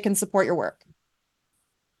you and where they can support your work.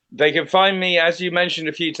 They can find me, as you mentioned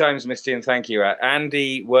a few times, Misty, and thank you, at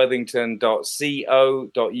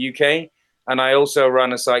andyworthington.co.uk. And I also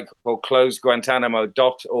run a site called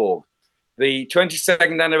closedguantanamo.org. The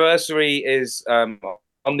 22nd anniversary is on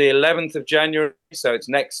the 11th of January, so it's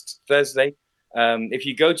next Thursday. If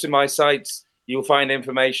you go to my sites, you'll find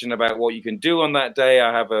information about what you can do on that day.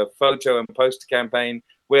 I have a photo and poster campaign.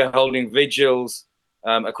 We're holding vigils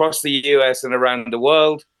across the US and around the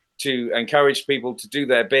world to encourage people to do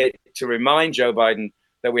their bit to remind Joe Biden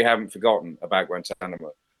that we haven't forgotten about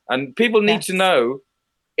Guantanamo. And people need to know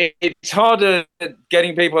it's harder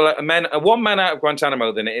getting people, one man out of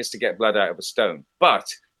Guantanamo than it is to get blood out of a stone. But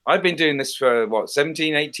I've been doing this for,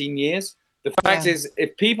 17, 18 years? The fact is,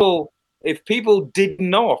 if people did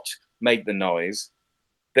not make the noise,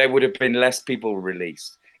 there would have been less people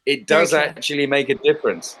released. It does actually make a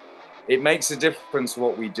difference. It makes a difference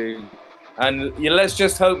what we do. And let's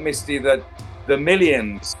just hope, Misty, that the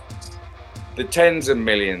millions, the tens of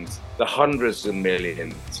millions, the hundreds of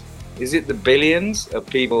millions, is it the billions of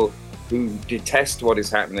people who detest what is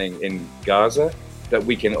happening in Gaza, that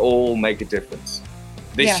we can all make a difference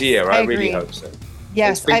this year? I really hope so.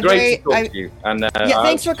 Yes, it's been great to talk to you. And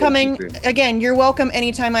thanks for coming. Again, you're welcome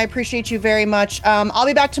anytime. I appreciate you very much. I'll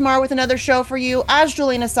be back tomorrow with another show for you. As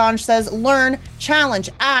Julian Assange says, learn, challenge,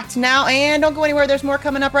 act now, and don't go anywhere. There's more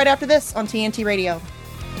coming up right after this on TNT Radio.